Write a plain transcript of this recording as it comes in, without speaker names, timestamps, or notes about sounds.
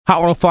Hot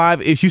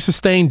 105, if you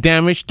sustained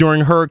damage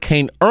during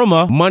Hurricane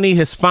Irma, money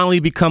has finally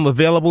become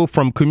available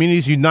from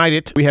Communities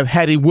United. We have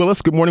Hattie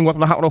Willis. Good morning.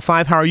 Welcome to Hot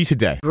 105. How are you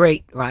today?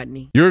 Great,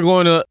 Rodney. You're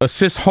going to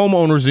assist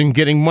homeowners in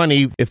getting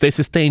money if they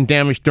sustain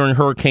damage during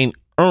Hurricane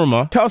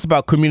Irma. Tell us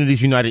about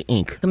Communities United,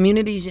 Inc.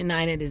 Communities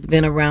United has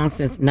been around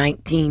since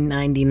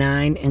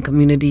 1999, and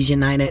Communities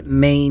United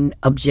main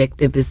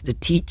objective is to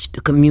teach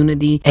the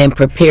community and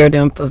prepare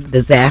them for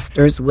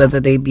disasters, whether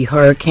they be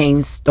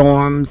hurricanes,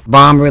 storms,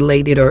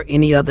 bomb-related, or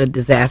any other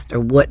disaster,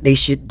 what they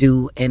should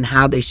do and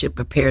how they should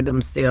prepare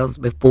themselves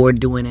before,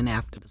 during, and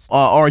after the storm.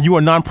 Are you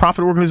a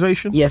nonprofit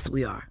organization? Yes,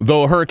 we are.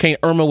 Though Hurricane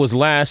Irma was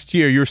last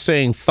year, you're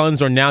saying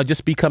funds are now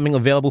just becoming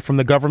available from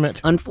the government?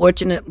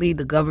 Unfortunately,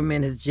 the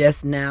government has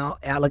just now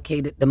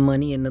allocated the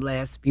money in the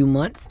last few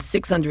months.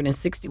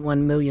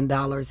 $661 million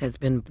has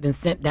been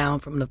sent down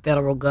from the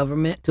federal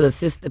government to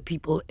assist the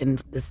people in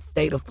the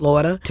state of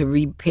Florida to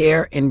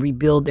repair and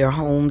rebuild their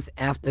homes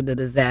after the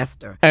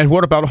disaster. And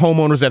what about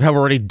homeowners that have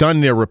already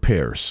done their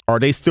repairs? Are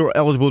they still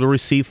eligible to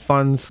receive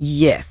funds?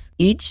 Yes.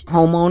 Each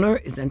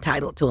homeowner is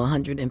entitled to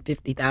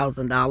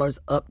 $150,000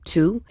 up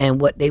to,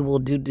 and what they will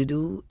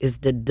do is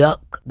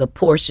deduct the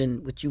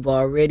portion which you've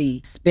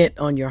already spent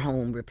on your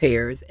home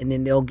repairs, and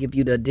then they'll give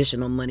you the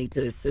additional money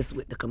to assist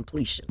with the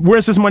completion.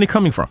 Where's this money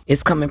coming from?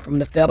 It's coming from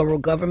the federal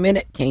government.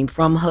 It came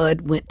from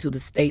HUD, went to the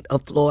state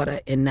of Florida,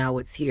 and now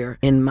it's here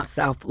in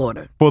South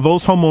Florida. For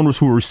those homeowners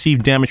who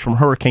received damage from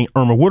Hurricane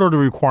Irma, what are the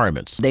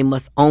requirements? They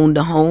must own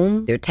the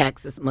home. Their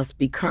taxes must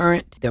be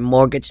current. Their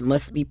mortgage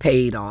must be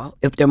paid off.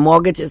 If their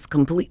mortgage is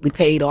completely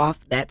paid off,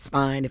 that's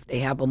fine. If they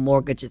have a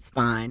mortgage, it's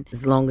fine,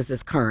 as long as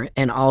it's current.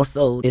 And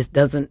also, it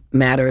doesn't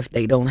matter if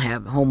they don't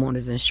have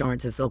homeowners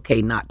insurance. It's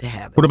okay not to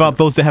have it. What about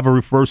those that have a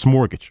reverse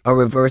mortgage? A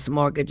reverse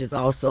mortgage is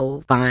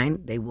also fine.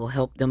 They will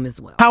help them as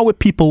well. How would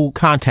people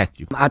contact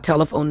you? Our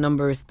telephone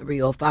number is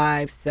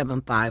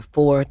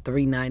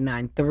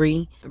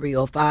 305-754-3993,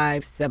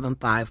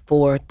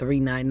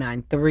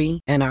 305-754-3993,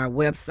 and our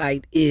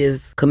website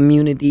is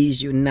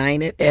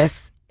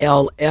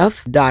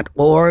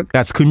communitiesunited.slf.org.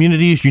 That's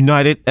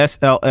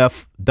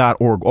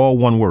communitiesunited.slf.org, all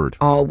one word.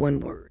 All one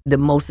word. The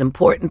most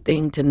important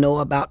thing to know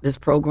about this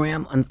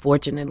program,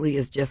 unfortunately,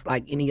 is just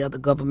like any other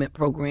government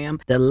program,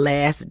 the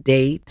last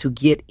day to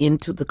get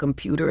into the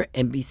computer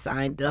and be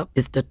signed up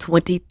is the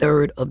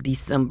 23rd of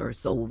December.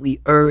 So we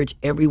urge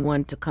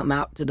everyone to come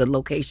out to the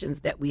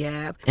locations that we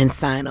have and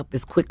sign up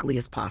as quickly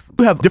as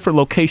possible. You have different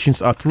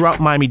locations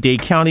throughout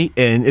Miami-Dade County,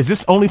 and is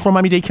this only for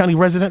Miami-Dade County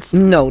residents?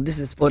 No, this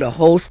is for the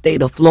whole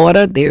state of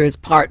Florida. There's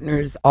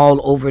partners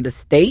all over the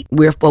state.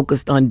 We're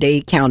focused on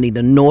Dade County,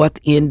 the north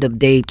end of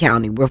Dade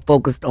County. We're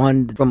focused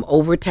on from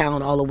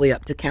Overtown all the way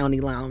up to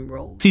County Line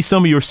Road. See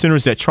some of your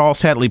centers at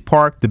Charles Hadley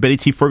Park, the Betty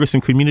T. Ferguson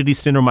Community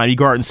Center, Miami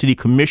Gardens City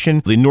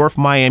Commission, the North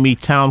Miami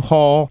Town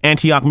Hall,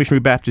 Antioch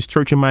Missionary Baptist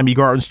Church in Miami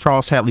Gardens,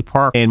 Charles Hadley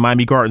Park, and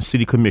Miami Gardens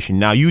City Commission.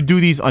 Now, you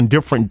do these on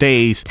different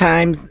days.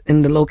 Times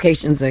and the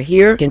locations are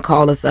here. You can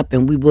call us up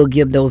and we will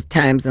give those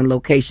times and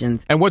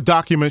locations. And what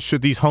documents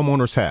should these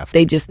homeowners have?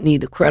 They just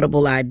need a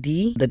credible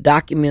ID. The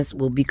documents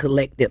will be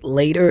collected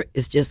later.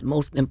 It's just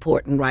most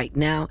important right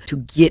now to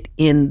get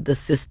in the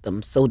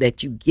system so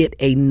that you get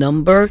a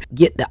number,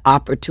 get the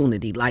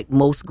opportunity. Like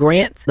most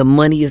grants, the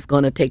money is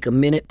going to take a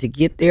minute to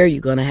get there.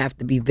 You're going to have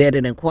to be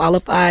vetted and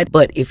qualified.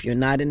 But if you're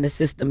not in the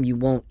system, you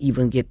won't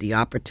even get the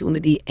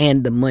opportunity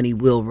and the money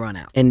will run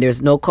out. And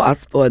there's no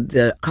cost for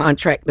the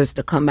contractors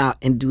to come out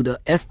and do the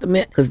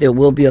estimate, because there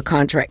will be a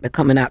contractor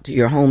coming out to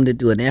your home to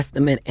do an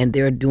estimate, and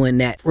they're doing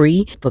that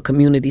free for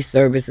community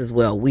service as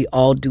well. We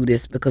all do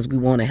this because we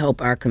want to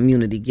help our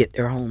community get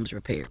their homes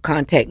repaired.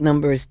 Contact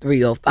number is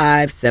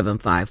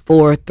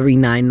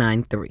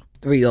 305-754-3993.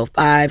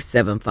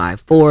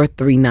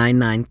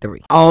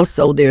 305-754-3993.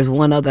 Also, there's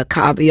one other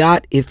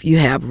caveat. If you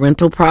have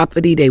rental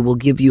property, they will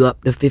give you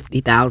up to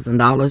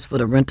 $50,000 for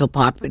the rental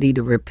property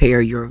to repair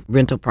your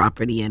rental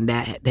property, and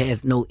that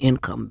has no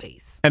income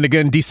base. And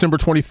again, December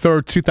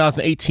 23rd,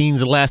 2018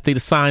 is the last day to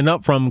sign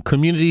up from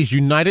Communities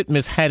United.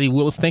 Ms. Hattie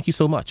Willis, thank you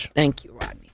so much. Thank you, Rodney.